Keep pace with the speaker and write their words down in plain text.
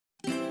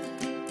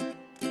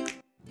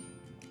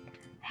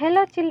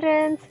Hello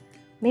children,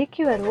 make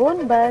your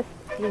own bus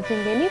using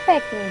any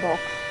packing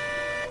box.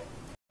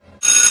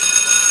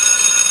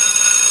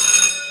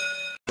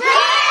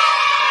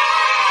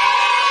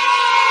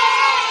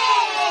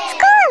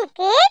 School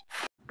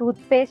kids.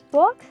 Toothpaste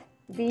box,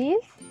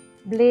 wheels,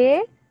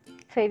 blade,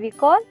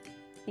 Fevicol,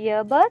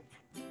 earbuds,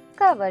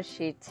 cover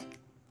sheets.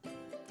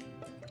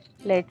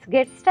 Let's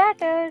get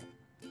started.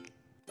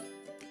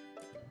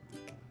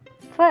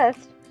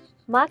 First,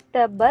 mark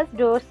the bus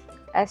doors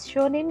as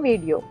shown in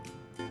video.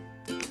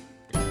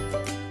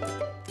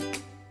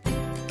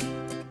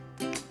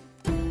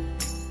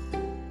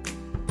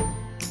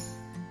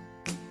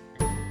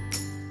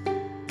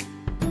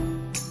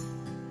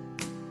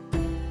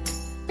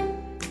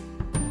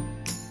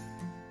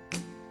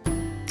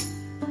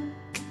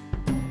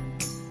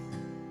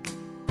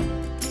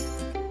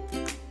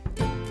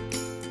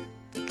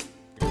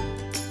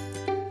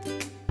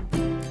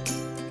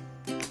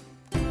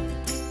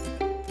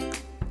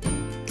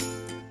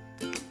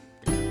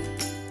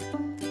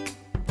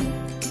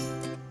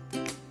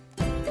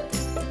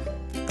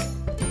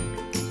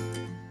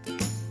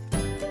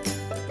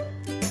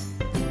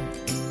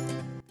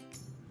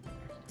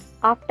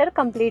 After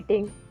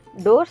completing,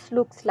 doors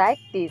looks like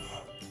this.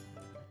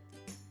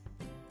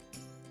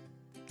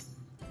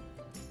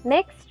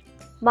 Next,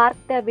 mark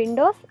the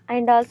windows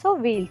and also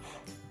wheels.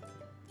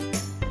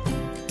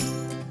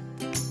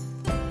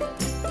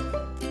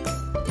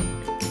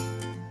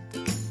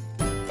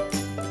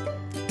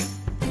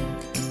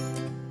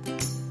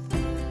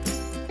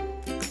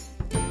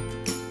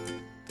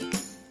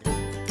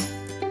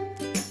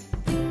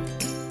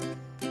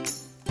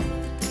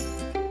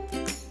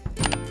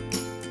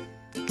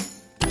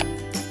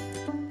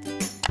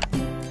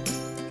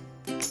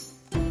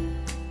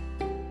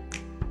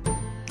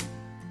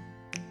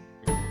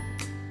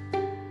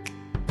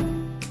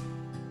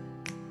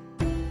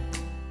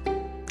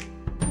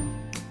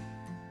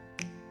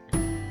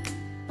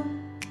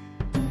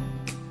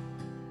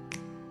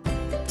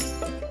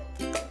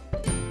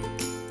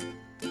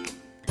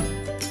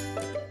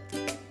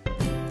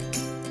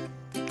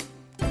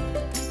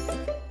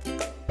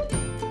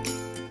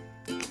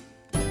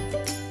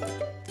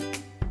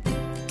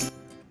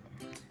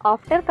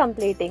 After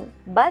completing,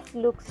 bus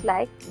looks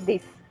like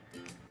this.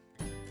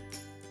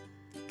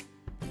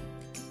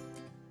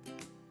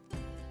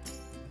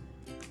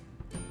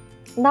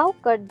 Now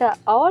cut the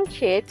all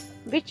shapes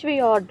which we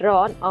are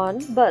drawn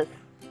on bus.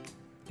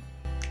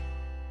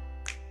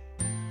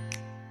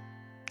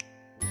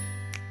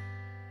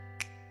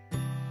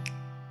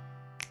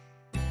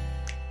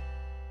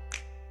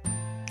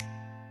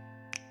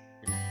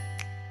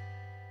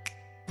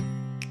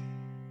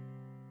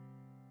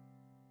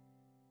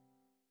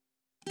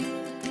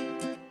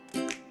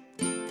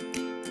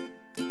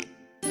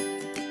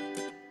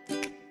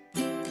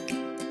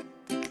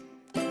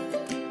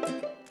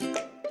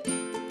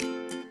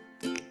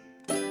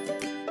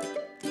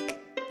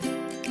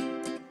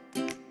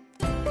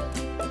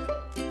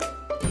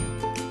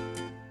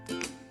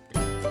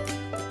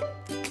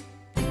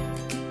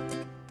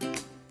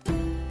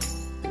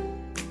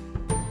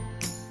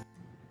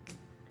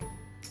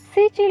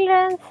 See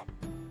children,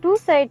 two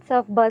sides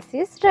of bus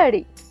is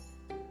ready.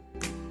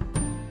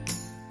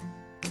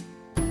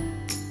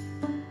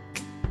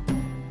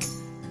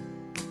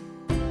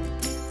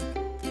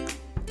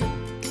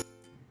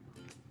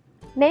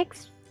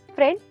 Next,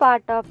 front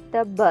part of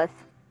the bus.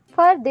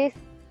 For this,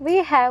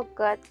 we have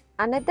cut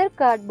another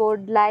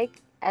cardboard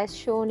like as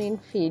shown in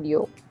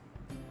video.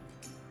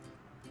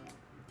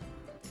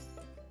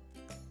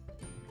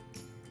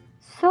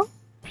 So,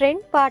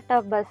 front part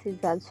of bus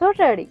is also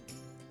ready.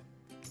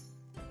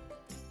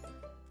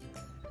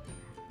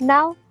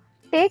 Now,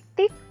 take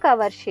thick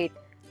cover sheet.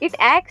 It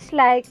acts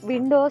like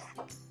windows,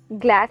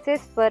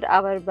 glasses for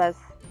our bus.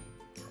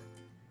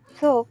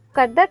 So,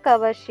 cut the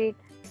cover sheet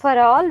for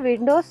all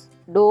windows,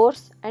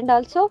 doors and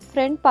also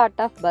front part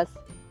of bus.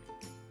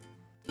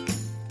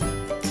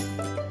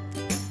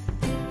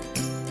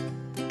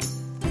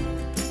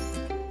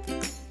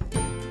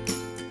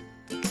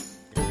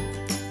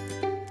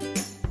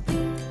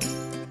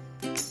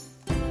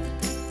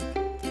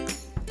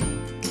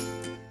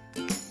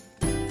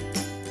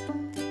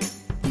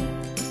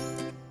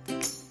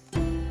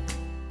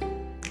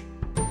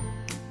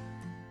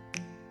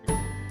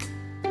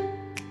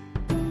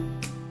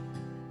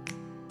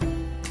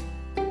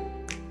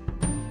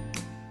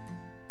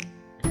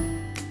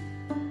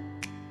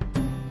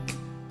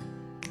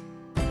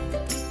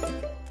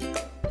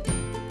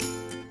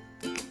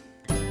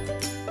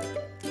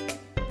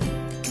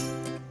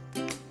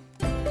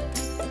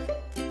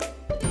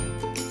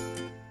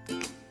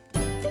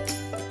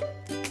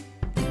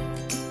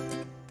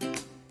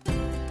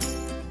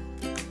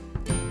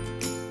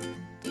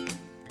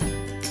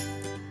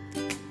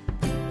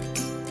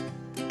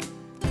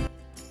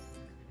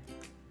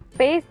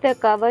 Paste the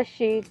cover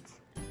sheets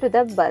to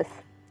the bus.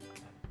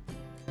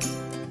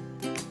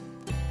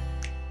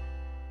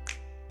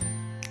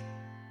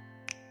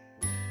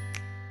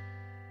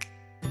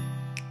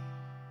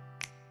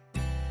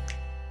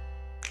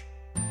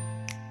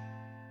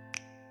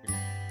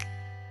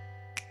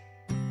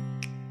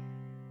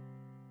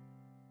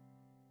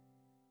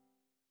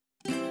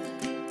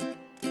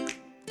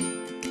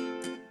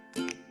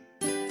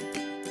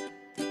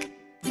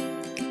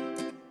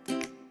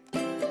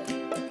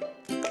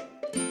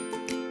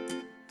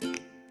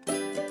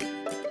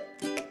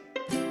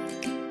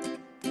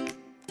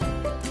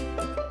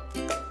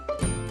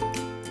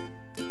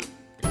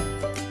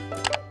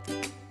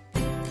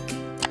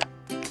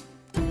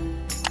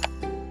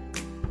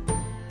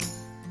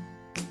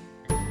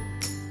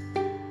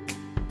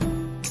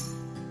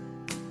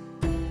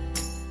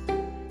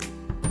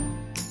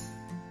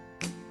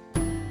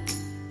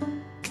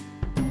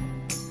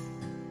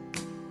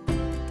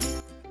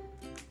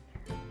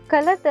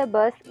 Color the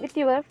bus with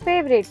your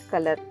favorite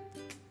color.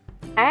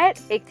 Add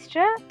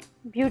extra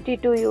beauty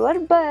to your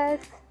bus.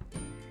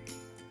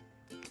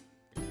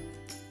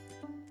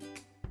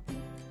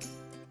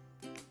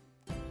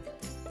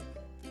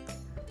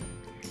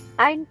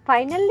 And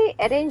finally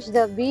arrange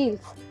the wheels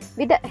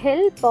with the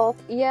help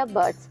of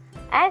earbuds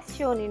as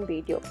shown in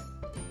video.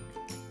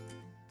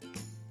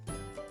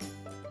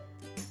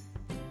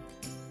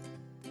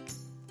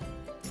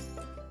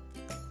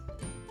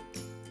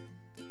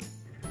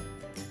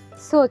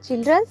 So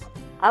children,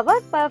 our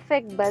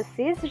perfect bus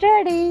is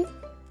ready.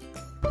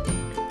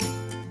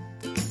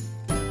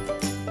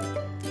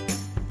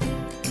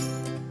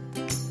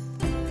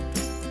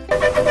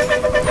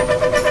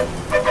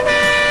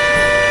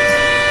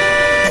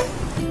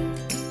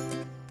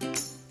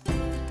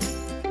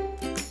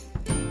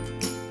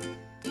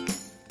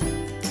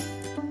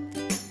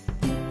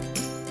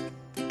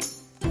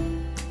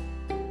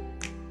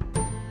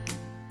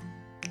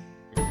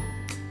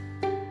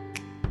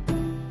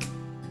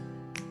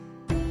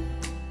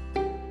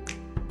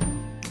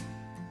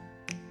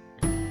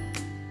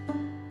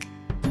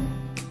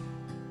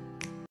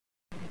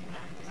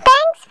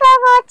 Thanks for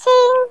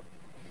watching.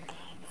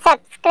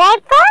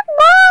 Subscribe for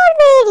more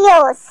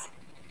videos.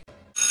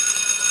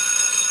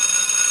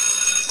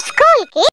 Colgate.